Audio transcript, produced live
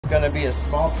going to be a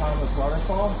small pondless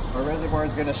waterfall. Our reservoir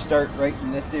is going to start right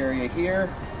in this area here.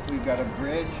 We've got a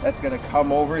bridge that's going to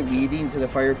come over leading to the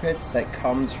fire pit that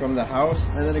comes from the house,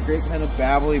 and then a great kind of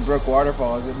Babbling Brook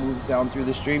waterfall as it moves down through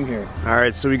the stream here. All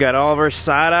right, so we got all of our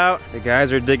sod out. The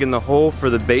guys are digging the hole for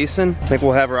the basin. I think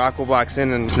we'll have our aqua blocks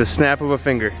in the snap of a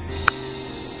finger.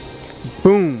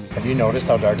 Boom. Have you noticed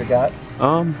how dark it got?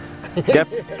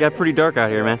 Got pretty dark out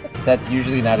here, man. That's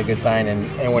usually not a good sign,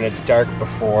 and when it's dark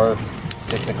before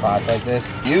 6 o'clock like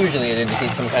this, usually it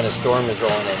indicates some kind of storm is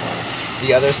rolling in.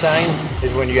 The other sign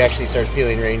is when you actually start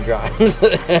feeling raindrops.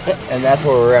 And that's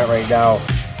where we're at right now.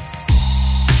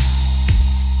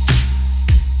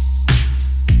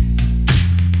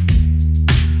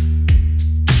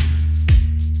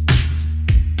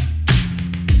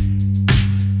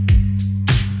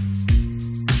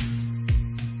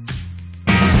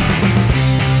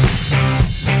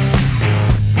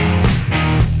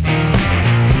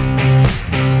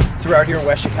 We're out here in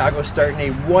West Chicago starting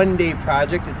a one-day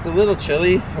project. It's a little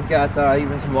chilly. I've got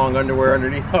even some long underwear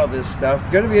underneath all this stuff.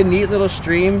 It's gonna be a neat little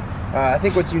stream. I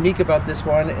think what's unique about this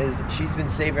one is she's been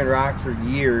saving rock for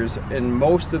years, and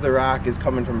most of the rock is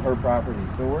coming from her property.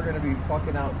 So we're gonna be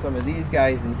plucking out some of these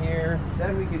guys in here.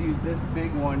 Said we could use this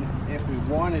big one if we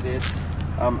wanted it.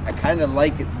 I kind of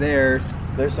like it there.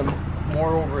 There's some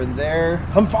more over in there.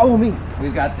 Come follow me.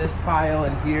 We've got this pile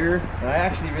in here, and I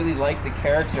actually really like the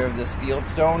character of this field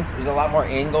stone. There's a lot more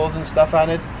angles and stuff on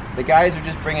it. The guys are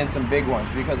just bringing some big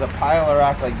ones because a pile of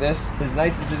rock like this, as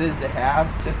nice as it is to have,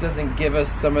 just doesn't give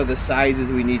us some of the sizes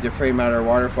we need to frame out our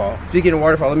waterfall. Speaking of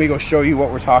waterfall, let me go show you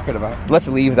what we're talking about. Let's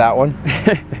leave that one.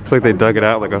 It's like they dug it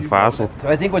out like a fossil. So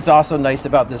I think what's also nice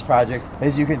about this project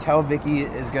is you can tell Vicky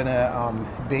is gonna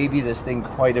baby this thing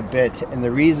quite a bit. And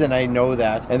the reason I know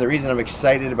that, and the reason I'm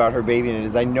excited about her babying it,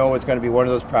 is I know it's gonna be one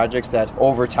of those projects that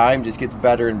over time just gets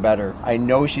better and better. I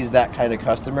know she's that kind of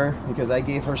customer because I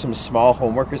gave her some small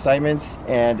homework assignments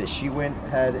and she went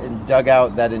ahead and dug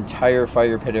out that entire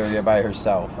fire pit area by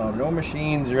herself. No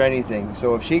machines or anything.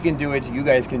 So if she can do it, you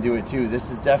guys can do it too.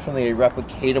 This is definitely a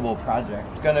replicatable project.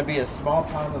 It's gonna be a small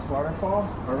pondless waterfall.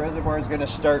 Our reservoir is gonna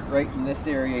start right in this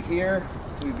area here.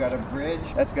 We've got a bridge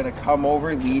that's gonna come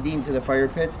over leading to the fire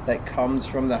pit that comes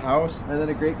from the house, and then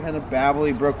a great kind of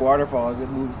Babbling Brook waterfall as it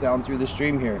moves down through the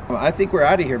stream here. I think we're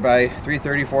out of here by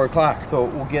 3:30, 4 o'clock. So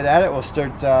we'll get at it. We'll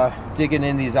start digging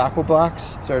in these aqua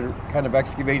blocks, start kind of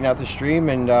excavating out the stream,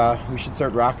 and we should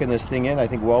start rocking this thing in, I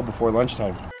think, well before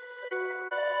lunchtime.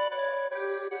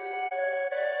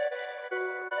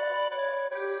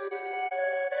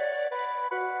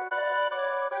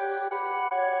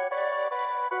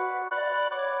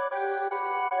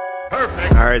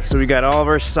 Perfect. All right, so we got all of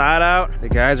our sod out. The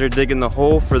guys are digging the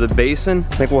hole for the basin.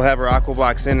 I think we'll have our aqua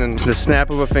blocks in the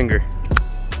snap of a finger.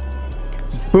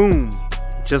 Boom.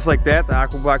 Just like that, the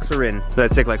aqua blocks are in. Did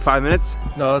that take like 5 minutes?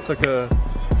 No, it's like a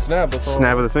snap. That's all.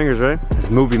 Snap of the fingers, right? It's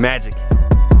movie magic.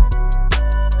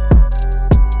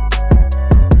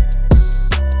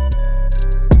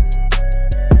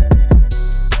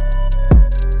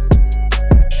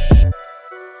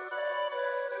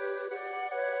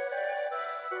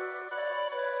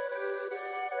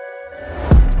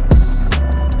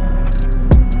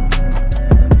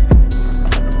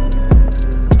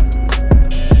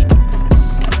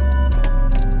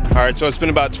 All right, so it's been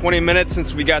about 20 minutes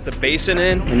since we got the basin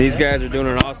in, and these guys are doing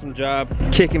an awesome job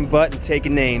kicking butt and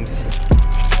taking names.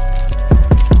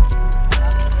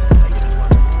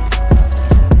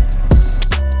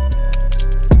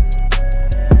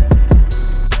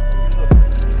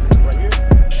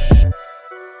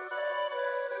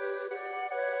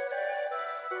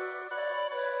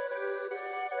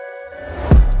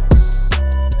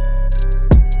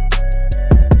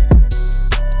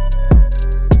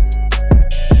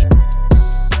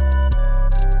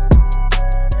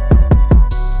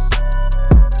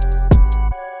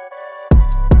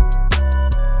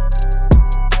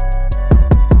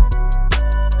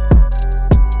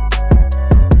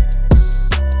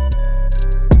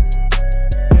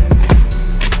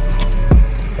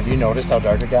 Notice how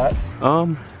dark it got?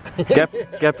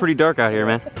 Got pretty dark out here,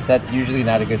 man. That's usually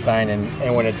not a good sign,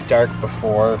 and when it's dark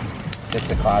before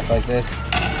 6 o'clock like this,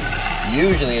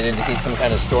 usually it indicates some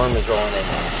kind of storm is rolling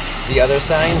in. The other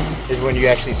sign is when you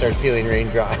actually start feeling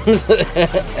raindrops.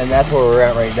 And that's where we're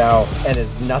at right now. And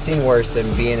it's nothing worse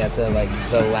than being at the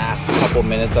last couple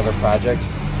minutes of a project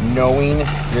knowing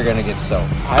you're gonna get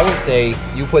soaked. I would say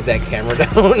you put that camera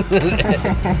down.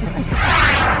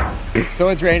 So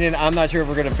it's raining. I'm not sure if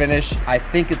we're gonna finish. I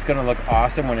think it's gonna look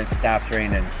awesome when it stops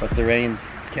raining, but the rain's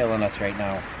killing us right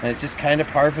now. And it's just kind of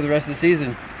par for the rest of the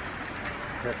season.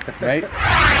 right?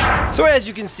 So as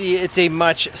you can see, it's a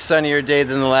much sunnier day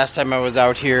than the last time I was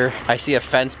out here. I see a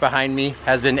fence behind me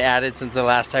has been added since the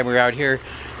last time we were out here,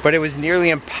 but it was nearly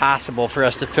impossible for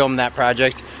us to film that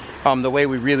project the way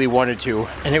we really wanted to.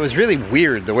 And it was really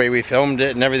weird the way we filmed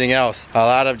it and everything else. A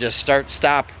lot of just start,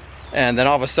 stop, and then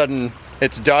all of a sudden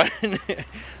it's done.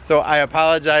 So I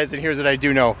apologize, and here's what I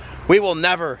do know. We will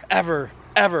never, ever,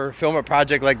 ever film a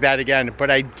project like that again,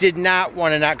 but I did not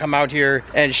want to not come out here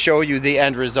and show you the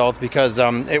end result because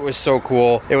it was so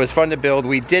cool. It was fun to build.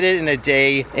 We did it in a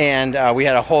day, and we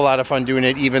had a whole lot of fun doing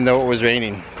it even though it was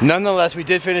raining. Nonetheless, we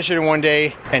did finish it in one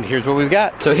day, and here's what we've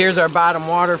got. So here's our bottom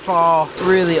waterfall.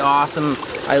 Really awesome.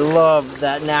 I love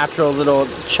that natural little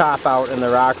chop out in the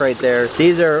rock right there.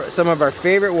 These are some of our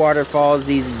favorite waterfalls,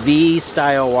 these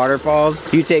V-style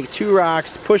waterfalls. You take two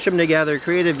rocks, push them together,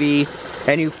 create a V,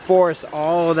 and you force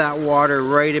all of that water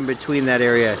right in between that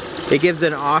area. It gives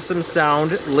an awesome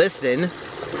sound. Listen.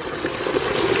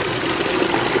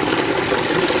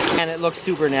 And it looks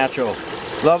super natural.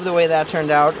 Love the way that turned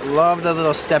out. Love the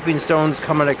little stepping stones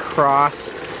coming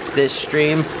across this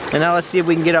stream. And now let's see if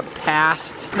we can get up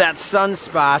past that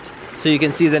sunspot so you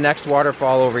can see the next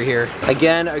waterfall over here.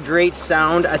 Again, a great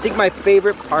sound. I think my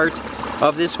favorite part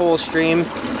of this whole stream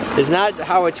is not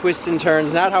how it twists and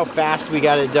turns, not how fast we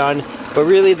got it done, but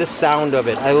really the sound of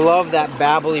it. I love that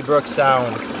Babbling Brook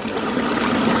sound.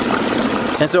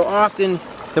 And so often,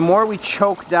 the more we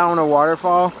choke down a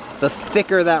waterfall, the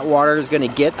thicker that water is gonna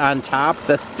get on top.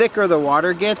 The thicker the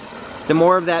water gets, the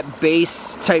more of that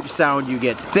bass type sound you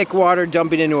get. Thick water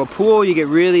dumping into a pool, you get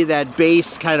really that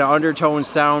bass kind of undertone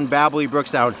sound, Babbling Brook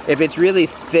sound. If it's really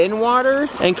thin water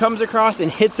and comes across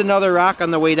and hits another rock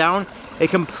on the way down, it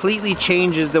completely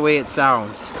changes the way it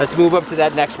sounds. Let's move up to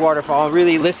that next waterfall and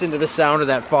really listen to the sound of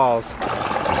that falls.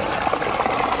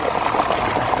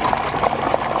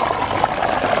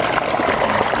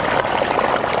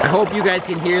 I hope you guys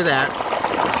can hear that.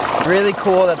 Really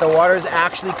cool that the water is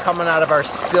actually coming out of our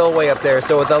spillway up there.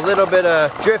 So with a little bit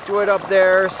of driftwood up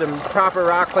there, some proper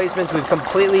rock placements, we've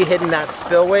completely hidden that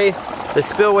spillway. The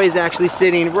spillway is actually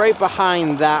sitting right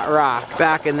behind that rock,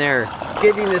 back in there,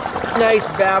 giving this nice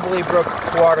Babbling Brook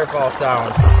waterfall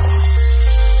sound.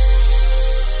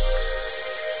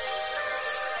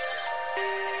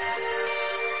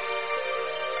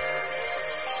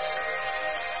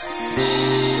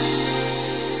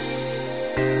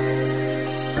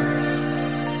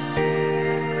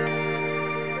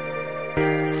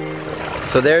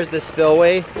 So there's the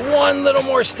spillway. One little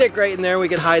more stick right in there, we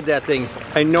can hide that thing.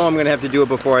 I know I'm gonna have to do it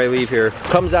before I leave here.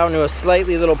 Comes out into a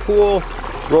slightly little pool,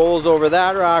 rolls over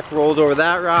that rock, rolls over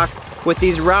that rock. With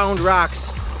these round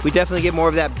rocks, we definitely get more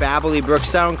of that Babbling Brook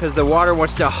sound because the water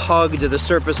wants to hug to the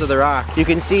surface of the rock. You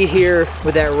can see here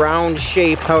with that round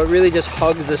shape how it really just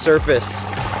hugs the surface.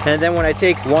 And then when I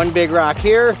take one big rock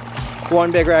here,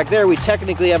 one big rock there, we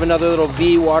technically have another little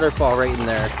V waterfall right in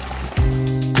there.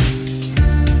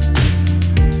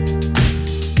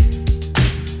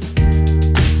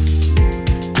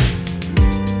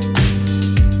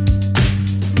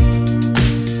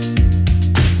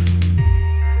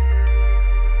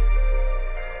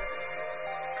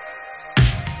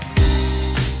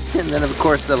 And then of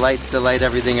course the lights to light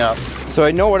everything up. So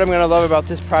I know what I'm gonna love about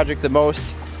this project the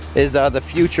most is the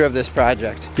future of this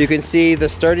project. You can see the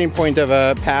starting point of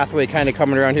a pathway kind of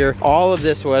coming around here. All of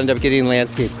this will end up getting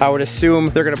landscaped. I would assume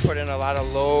they're gonna put in a lot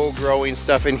of low growing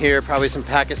stuff in here, probably some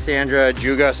Pachysandra,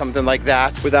 Juga, something like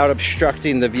that, without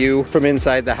obstructing the view from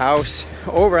inside the house.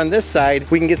 Over on this side,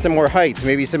 we can get some more height,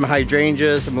 maybe some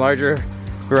hydrangeas, some larger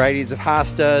varieties of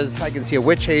hostas. I can see a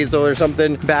witch hazel or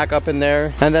something back up in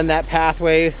there. And then that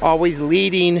pathway always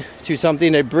leading to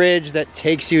something, a bridge that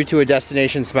takes you to a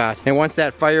destination spot. And once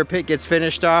that fire pit gets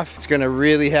finished off, it's gonna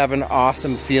really have an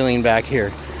awesome feeling back here.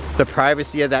 The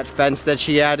privacy of that fence that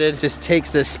she added just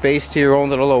takes this space to your own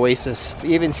little oasis.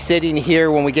 Even sitting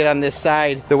here when we get on this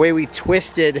side, the way we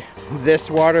twisted this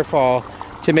waterfall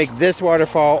to make this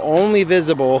waterfall only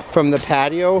visible from the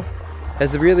patio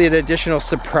as really an additional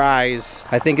surprise,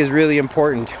 I think is really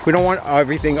important. We don't want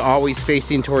everything always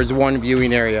facing towards one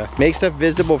viewing area. Make stuff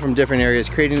visible from different areas,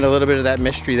 creating a little bit of that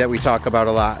mystery that we talk about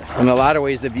a lot. In a lot of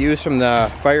ways, the views from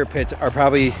the fire pit are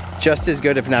probably just as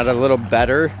good, if not a little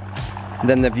better,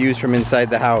 than the views from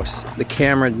inside the house. The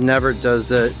camera never does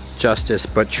the justice,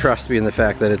 but trust me in the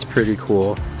fact that it's pretty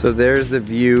cool. So there's the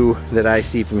view that I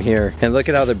see from here. And look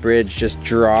at how the bridge just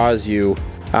draws you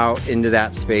out into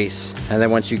that space. And then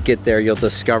once you get there, you'll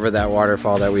discover that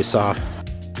waterfall that we saw.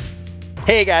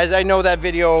 Hey guys, I know that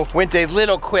video went a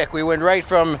little quick. We went right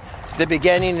from the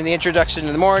beginning and the introduction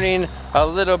in the morning, a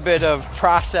little bit of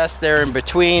process there in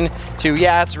between, to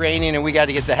yeah, it's raining and we got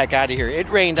to get the heck out of here. It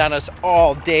rained on us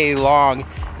all day long,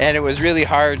 and it was really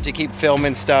hard to keep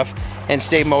filming stuff and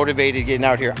stay motivated getting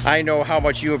out here. I know how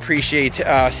much you appreciate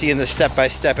seeing the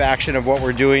step-by-step action of what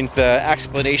we're doing, the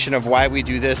explanation of why we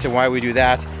do this and why we do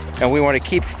that. And we want to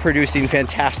keep producing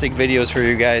fantastic videos for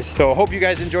you guys. So I hope you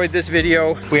guys enjoyed this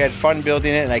video. We had fun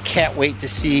building it, and I can't wait to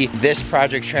see this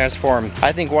project transform.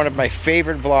 I think one of my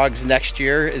favorite vlogs next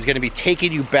year is going to be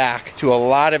taking you back to a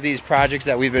lot of these projects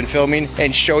that we've been filming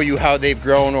and show you how they've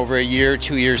grown over a year,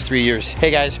 2 years, 3 years.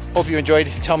 Hey guys, hope you enjoyed.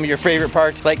 Tell me your favorite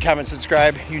part. Like, comment,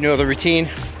 subscribe. You know the routine.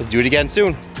 Let's do it again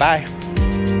soon. Bye.